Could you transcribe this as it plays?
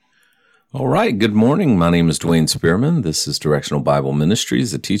All right. Good morning. My name is Dwayne Spearman. This is Directional Bible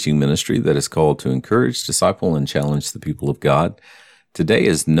Ministries, a teaching ministry that is called to encourage, disciple, and challenge the people of God. Today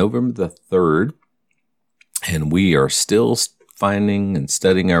is November the 3rd, and we are still finding and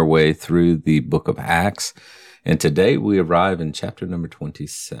studying our way through the book of Acts. And today we arrive in chapter number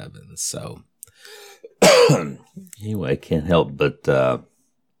 27. So anyway, I can't help but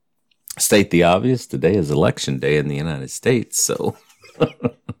state the obvious. Today is election day in the United States. So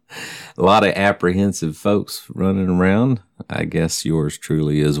a lot of apprehensive folks running around. I guess yours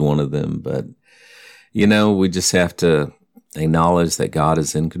truly is one of them. But, we just have to acknowledge that God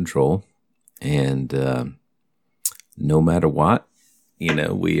is in control. And no matter what,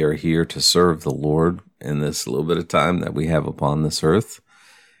 we are here to serve the Lord in this little bit of time that we have upon this earth.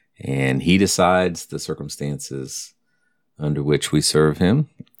 And He decides the circumstances under which we serve Him.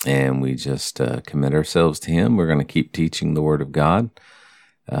 And we just commit ourselves to Him. We're going to keep teaching the Word of God.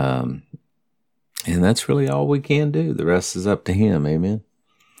 And that's really all we can do. The rest is up to Him. Amen.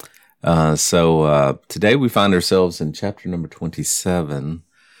 So today we find ourselves in chapter number 27.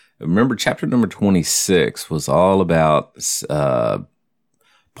 Remember, chapter number 26 was all about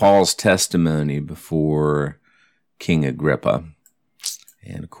Paul's testimony before King Agrippa.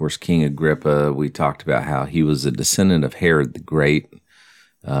 And of course, King Agrippa, we talked about how he was a descendant of Herod the Great,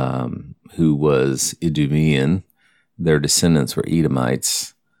 who was Idumean. Their descendants were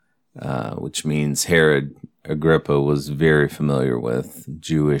Edomites, which means Herod Agrippa was very familiar with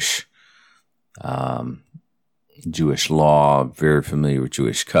Jewish law, very familiar with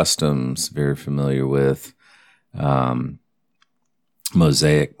Jewish customs, very familiar with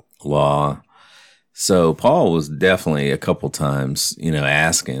Mosaic law. So Paul was definitely a couple times,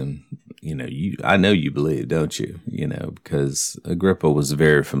 asking, I know you believe, don't you? Because Agrippa was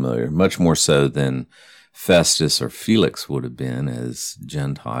very familiar, much more so than Festus or Felix would have been as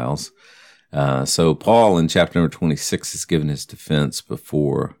Gentiles. So Paul in chapter number 26 is given his defense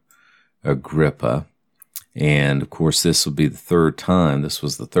before Agrippa. And of course, this will be the third time. This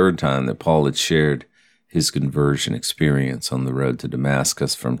was the third time that Paul had shared his conversion experience on the road to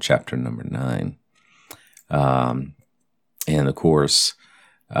Damascus from chapter number 9. And of course,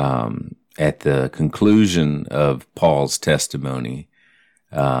 at the conclusion of Paul's testimony,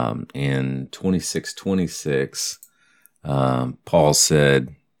 in 26:26, Paul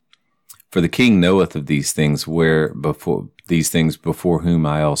said, "For the king knoweth of these things before whom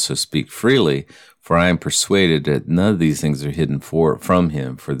I also speak freely, for I am persuaded that none of these things are hidden from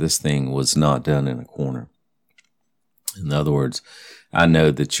him, for this thing was not done in a corner." In other words, I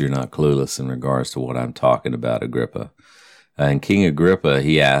know that you're not clueless in regards to what I'm talking about, Agrippa. And King Agrippa,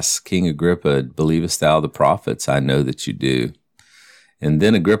 he asks, "King Agrippa, believest thou the prophets? I know that you do." And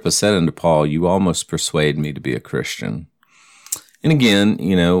then Agrippa said unto Paul, "You almost persuade me to be a Christian." And again,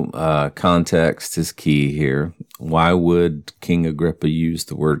 context is key here. Why would King Agrippa use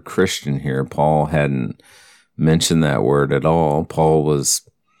the word Christian here? Paul hadn't mentioned that word at all. Paul was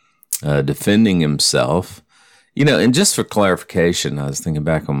defending himself. And just for clarification, I was thinking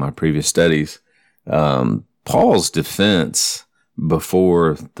back on my previous studies, Paul's defense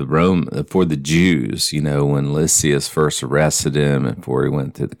before the Jews, when Lysias first arrested him and before he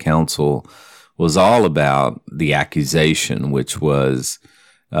went to the council, was all about the accusation, which was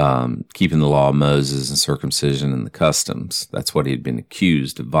keeping the law of Moses and circumcision and the customs. That's what he'd been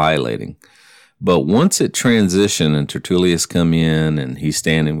accused of violating. But once it transitioned and Tertullus come in and he's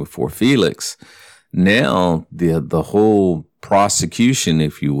standing before Felix, now the whole prosecution,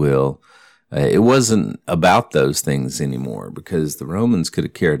 if you will, it wasn't about those things anymore, because the Romans could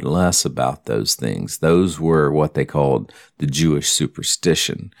have cared less about those things. Those were what they called the Jewish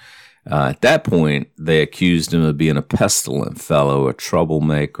superstition. At that point, they accused him of being a pestilent fellow, a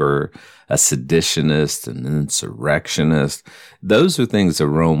troublemaker, a seditionist, an insurrectionist. Those are things that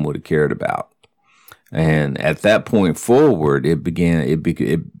Rome would have cared about. And at that point forward, it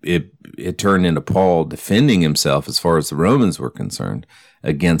turned into Paul defending himself, as far as the Romans were concerned,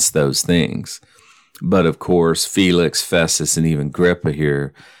 against those things. But of course, Felix, Festus, and even Agrippa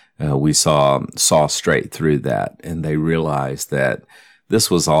here, we saw straight through that, and they realized that this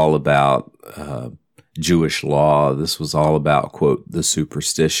was all about Jewish law. This was all about, quote, the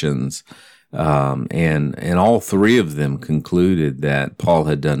superstitions. And all three of them concluded that Paul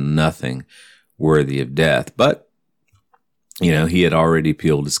had done nothing worthy of death. But, he had already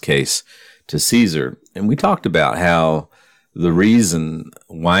appealed his case to Caesar. And we talked about how the reason,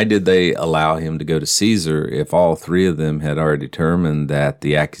 why did they allow him to go to Caesar if all three of them had already determined that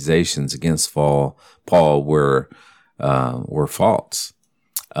the accusations against Paul were false?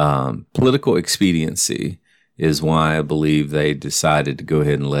 Political expediency is why I believe they decided to go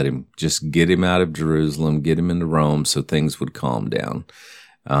ahead and let him, just get him out of Jerusalem, get him into Rome so things would calm down.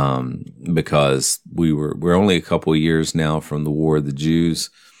 Because we're only a couple of years now from the War of the Jews,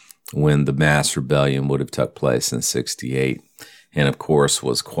 when the mass rebellion would have took place in 68, and of course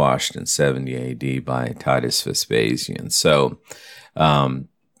was quashed in 70 AD by Titus Vespasian. So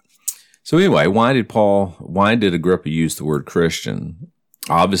anyway, why did Agrippa use the word Christian?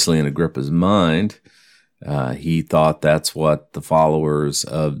 Obviously, in Agrippa's mind, he thought that's what the followers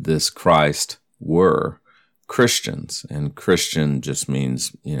of this Christ were. Christians, and Christian just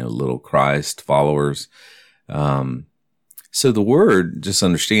means, little Christ followers. So the word, just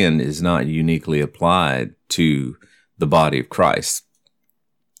understand, is not uniquely applied to the body of Christ,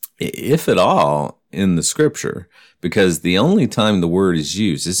 if at all, in the scripture, because the only time the word is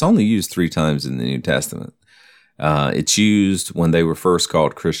used, it's only used 3 times in the New Testament. It's used when they were first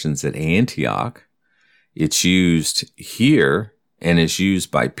called Christians at Antioch. It's used here, and it's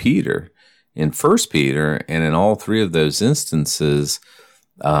used by Peter in 1 Peter, and in all 3 of those instances,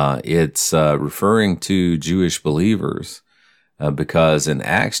 it's referring to Jewish believers, because in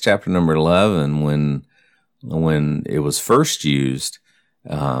Acts chapter number 11, when it was first used,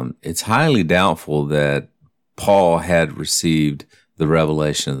 it's highly doubtful that Paul had received the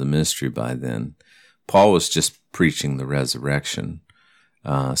revelation of the mystery by then. Paul was just preaching the resurrection.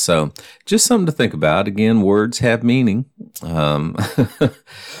 So just something to think about. Again, words have meaning. And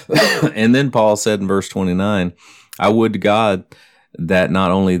then Paul said in verse 29, I would to God that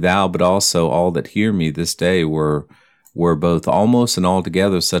not only thou, but also all that hear me this day were both almost and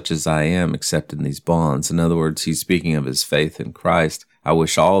altogether such as I am, except in these bonds. In other words, he's speaking of his faith in Christ. I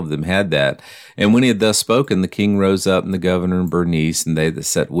wish all of them had that. And when he had thus spoken, the king rose up, and the governor and Bernice, and they that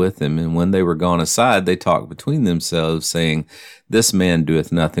sat with him. And when they were gone aside, they talked between themselves, saying, This man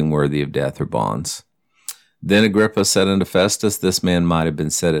doeth nothing worthy of death or bonds. Then Agrippa said unto Festus, This man might have been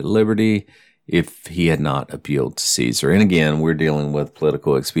set at liberty if he had not appealed to Caesar. And again, we're dealing with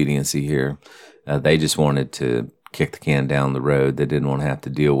political expediency here. They just wanted to kick the can down the road. They didn't want to have to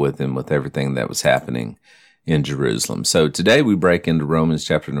deal with him with everything that was happening in Jerusalem. So today we break into Romans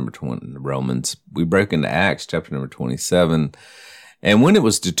chapter number 20. We break into Acts chapter number 27. And when it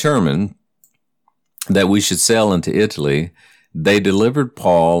was determined that we should sail into Italy, they delivered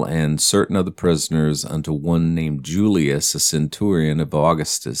Paul and certain other prisoners unto one named Julius, a centurion of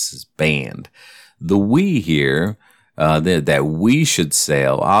Augustus's band. The we here, that we should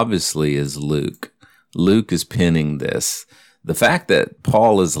sail, obviously is Luke. Luke is penning this. The fact that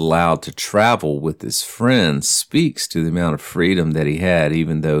Paul is allowed to travel with his friends speaks to the amount of freedom that he had,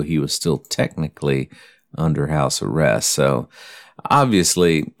 even though he was still technically under house arrest. So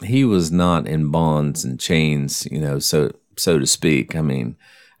obviously he was not in bonds and chains, so to speak. I mean,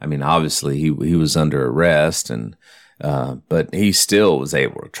 obviously he was under arrest, but he still was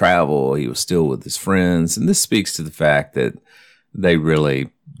able to travel. He was still with his friends, and this speaks to the fact that they really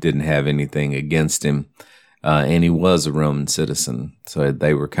didn't have anything against him. And he was a Roman citizen, so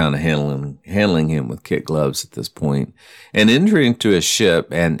they were kind of handling him with kid gloves at this point. And entering into a ship,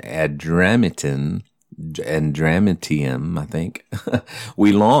 and Adramyttium, I think,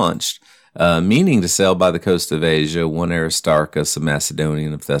 we launched, meaning to sail by the coast of Asia, one Aristarchus, a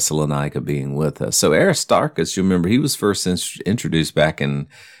Macedonian of Thessalonica, being with us. So Aristarchus, you remember, he was first introduced back in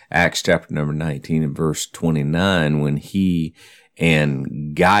Acts chapter number 19 and verse 29, when he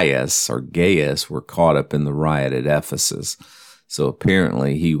and Gaius were caught up in the riot at Ephesus. So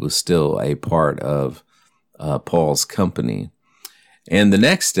apparently he was still a part of Paul's company. And the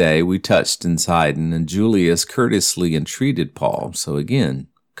next day we touched in Sidon, and Julius courteously entreated Paul. So again,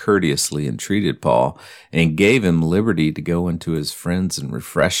 courteously entreated Paul and gave him liberty to go into his friends and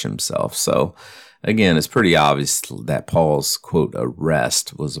refresh himself. So again, it's pretty obvious that Paul's, quote,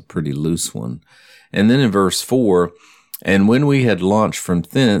 arrest was a pretty loose one. And then in verse 4, and when we had launched from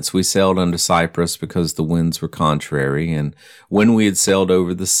thence, we sailed unto Cyprus, because the winds were contrary. And when we had sailed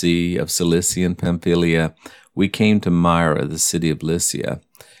over the sea of Cilicia and Pamphylia, we came to Myra, the city of Lycia.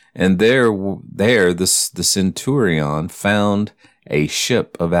 And there the centurion found a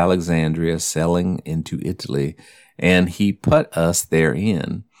ship of Alexandria sailing into Italy, and he put us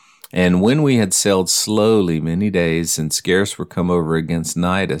therein. And when we had sailed slowly many days, and scarce were come over against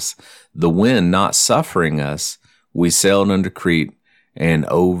Cnidus, the wind not suffering us, we sailed unto Crete and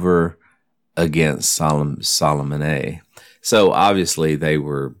over against Salmone. So obviously they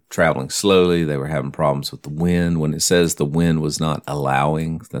were traveling slowly. They were having problems with the wind. When it says the wind was not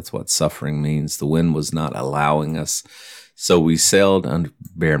allowing, that's what suffering means. The wind was not allowing us. So we sailed under,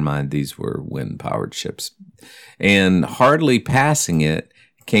 bear in mind, these were wind-powered ships. And hardly passing it,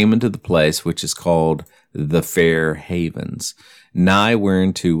 came into the place which is called the fair havens, nigh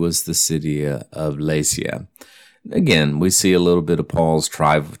whereunto was the city of Lasea. Again, we see a little bit of Paul's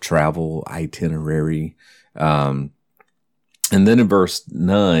travel itinerary. And then in verse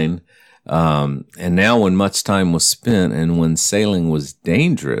 9, and now when much time was spent and when sailing was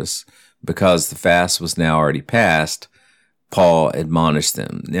dangerous, because the fast was now already past, Paul admonished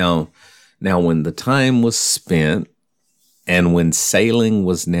them. Now when the time was spent and when sailing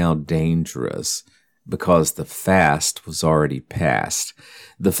was now dangerous, because the fast was already past.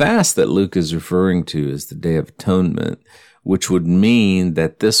 The fast that Luke is referring to is the Day of Atonement, which would mean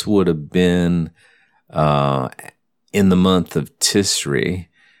that this would have been in the month of Tisri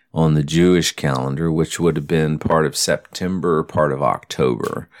on the Jewish calendar, which would have been part of September, part of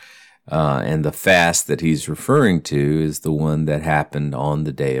October. And the fast that he's referring to is the one that happened on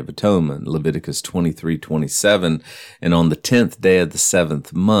the Day of Atonement, Leviticus 23:27. And on the 10th day of the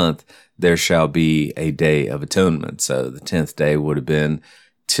 7th month, there shall be a Day of Atonement. So the 10th day would have been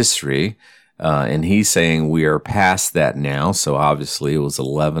Tisri. And he's saying we are past that now. So obviously it was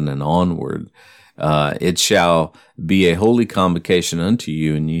 11 and onward. It shall be a holy convocation unto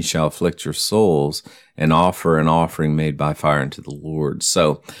you, and ye shall afflict your souls and offer an offering made by fire unto the Lord.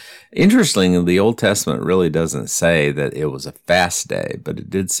 So, interestingly, the Old Testament really doesn't say that it was a fast day, but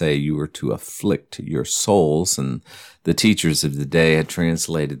it did say you were to afflict your souls, and the teachers of the day had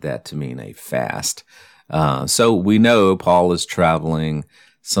translated that to mean a fast. So we know Paul is traveling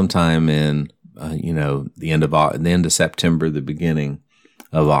sometime in, the end of September, the beginning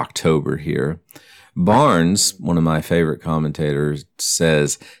of October here. Barnes, one of my favorite commentators,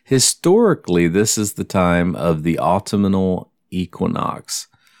 says, historically, this is the time of the autumnal equinox,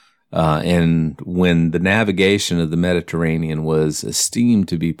 and when the navigation of the Mediterranean was esteemed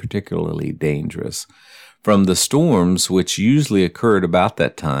to be particularly dangerous. From the storms which usually occurred about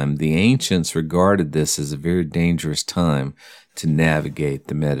that time, the ancients regarded this as a very dangerous time to navigate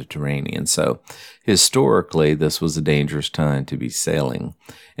the Mediterranean. So, historically, this was a dangerous time to be sailing.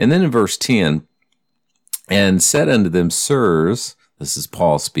 And then in verse 10, and said unto them, Sirs, this is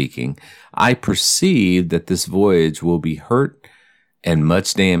Paul speaking, I perceive that this voyage will be hurt and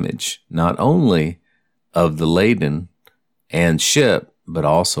much damage, not only of the laden and ship, but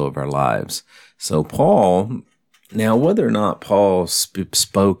also of our lives. So Paul, now whether or not Paul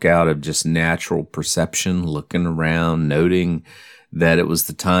spoke out of just natural perception, looking around, noting that it was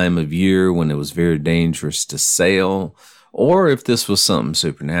the time of year when it was very dangerous to sail, or if this was something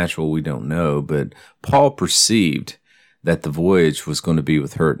supernatural, we don't know, but Paul perceived that the voyage was going to be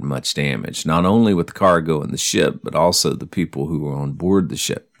with hurt and much damage, not only with the cargo and the ship, but also the people who were on board the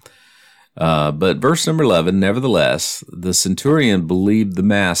ship. But verse number 11, nevertheless, the centurion believed the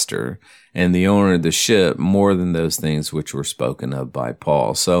master and the owner of the ship more than those things which were spoken of by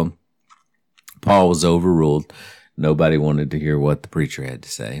Paul. So Paul was overruled. Nobody wanted to hear what the preacher had to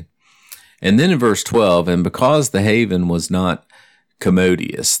say. And then in verse 12, and because the haven was not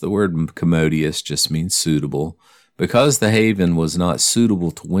commodious, the word commodious just means suitable. Because the haven was not suitable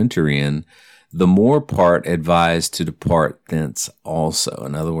to winter in, the more part advised to depart thence also.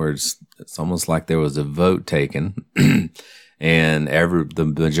 In other words, it's almost like there was a vote taken, and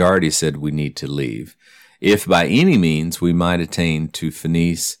the majority said we need to leave. If by any means we might attain to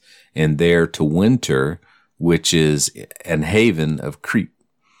Phoenice, and there to winter, which is an haven of Crete,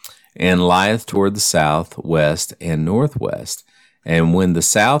 and lieth toward the south, west, and northwest. And when the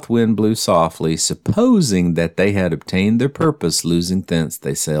south wind blew softly, supposing that they had obtained their purpose, losing thence,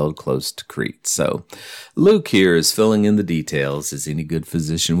 they sailed close to Crete. So Luke here is filling in the details, as any good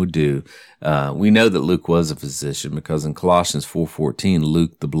physician would do. We know that Luke was a physician because in Colossians 4:14,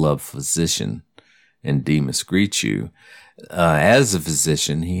 Luke, the beloved physician, and Demas greet you. As a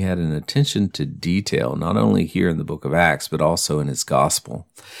physician, he had an attention to detail, not only here in the book of Acts, but also in his gospel.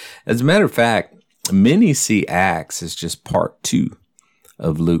 As a matter of fact, many see Acts as just part 2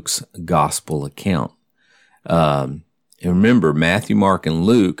 of Luke's gospel account. And remember, Matthew, Mark, and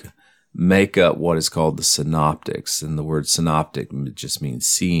Luke make up what is called the synoptics. And the word synoptic just means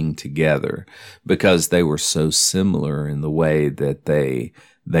seeing together because they were so similar in the way that they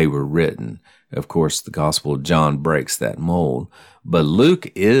were written. Of course, the Gospel of John breaks that mold, but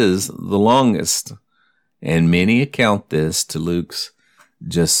Luke is the longest, and many account this to Luke's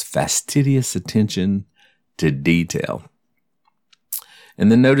just fastidious attention to detail.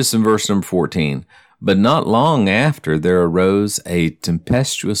 And then notice in verse number 14, but not long after there arose a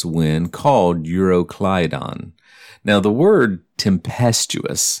tempestuous wind called Euroclydon. Now, the word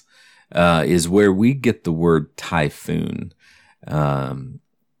tempestuous is where we get the word typhoon.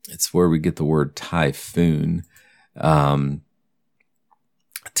 It's where we get the word typhoon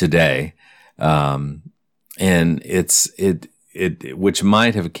today. and which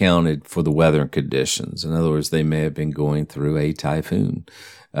might have accounted for the weather conditions. In other words, they may have been going through a typhoon.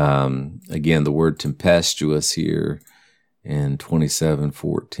 Again, the word tempestuous here in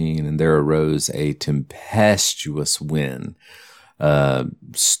 27:14, and there arose a tempestuous wind,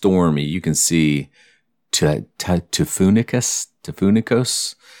 stormy. You can see Typhunicus,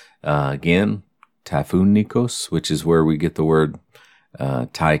 again, Typhunicos, which is where we get the word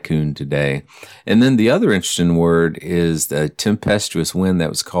tycoon today. And then the other interesting word is the tempestuous wind that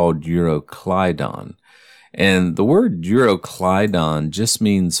was called Euroclydon. And the word Euroclydon just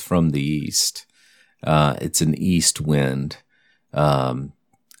means from the east. It's an east wind.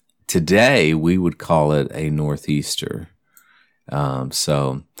 Today, we would call it a northeaster.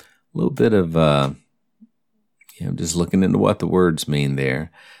 So a little bit of, just looking into what the words mean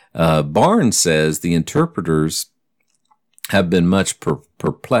there. Barnes says the interpreters have been much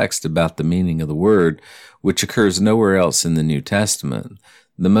perplexed about the meaning of the word, which occurs nowhere else in the New Testament.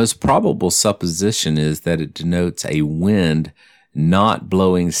 The most probable supposition is that it denotes a wind not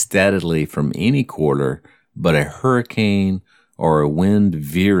blowing steadily from any quarter, but a hurricane or a wind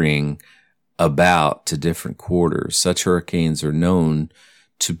veering about to different quarters. Such hurricanes are known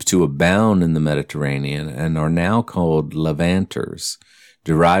to abound in the Mediterranean and are now called levanters,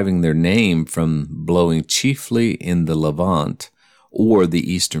 deriving their name from blowing chiefly in the Levant or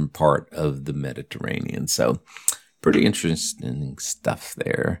the eastern part of the Mediterranean. So pretty interesting stuff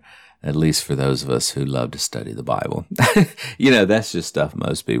there, at least for those of us who love to study the Bible. That's just stuff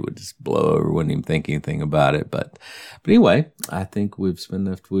most people would just blow over, wouldn't even think anything about it. But anyway, I think we've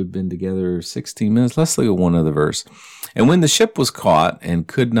been together 16 minutes. Let's look at one other verse. And when the ship was caught and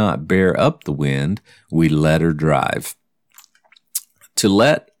could not bear up the wind, we let her drive. To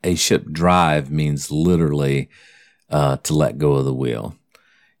let a ship drive means literally to let go of the wheel.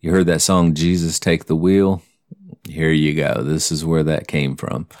 You heard that song, Jesus Take the Wheel? Here you go. This is where that came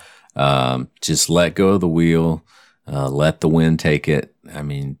from. Just let go of the wheel, let the wind take it. I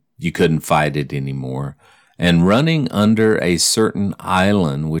mean, you couldn't fight it anymore. And running under a certain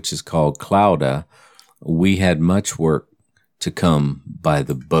island, which is called Clauda, we had much work to come by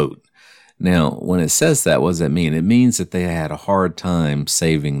the boat. Now, when it says that, what does that mean? It means that they had a hard time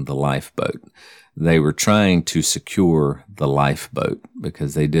saving the lifeboat. They were trying to secure the lifeboat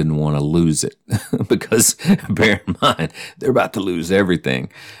because they didn't want to lose it. Because bear in mind, they're about to lose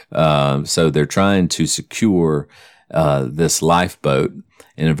everything. So they're trying to secure this lifeboat.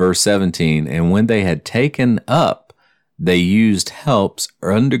 And in verse 17, and when they had taken up, they used helps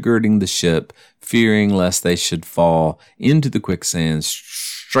undergirding the ship, fearing lest they should fall into the quicksand,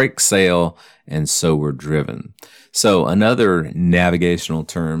 strike sail, and so were driven. So another navigational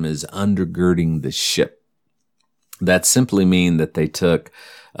term is undergirding the ship. That simply means that they took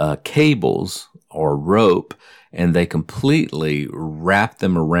cables or rope and they completely wrapped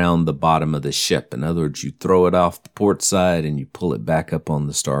them around the bottom of the ship. In other words, you throw it off the port side and you pull it back up on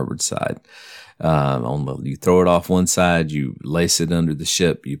the starboard side. You throw it off one side, you lace it under the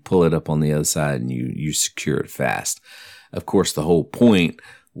ship, you pull it up on the other side, and you secure it fast. Of course, the whole point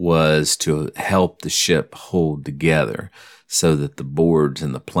was to help the ship hold together so that the boards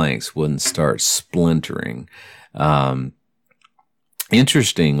and the planks wouldn't start splintering.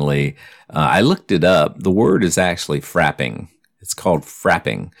 Interestingly, I looked it up. The word is actually frapping. It's called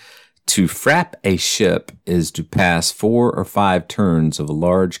frapping. To frap a ship is to pass 4 or 5 turns of a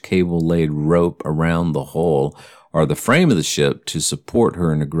large cable-laid rope around the hull or the frame of the ship to support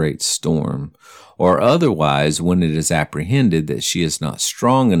her in a great storm, or otherwise when it is apprehended that she is not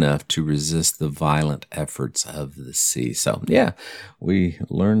strong enough to resist the violent efforts of the sea. So, yeah, we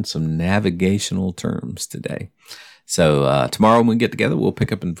learned some navigational terms today. So tomorrow when we get together, we'll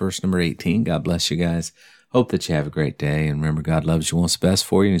pick up in verse number 18. God bless you guys. Hope that you have a great day. And remember, God loves you, wants the best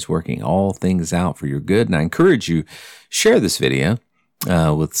for you, and He's working all things out for your good. And I encourage you, share this video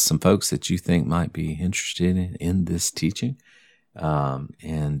with some folks that you think might be interested in this teaching.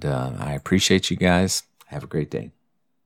 I appreciate you guys. Have a great day.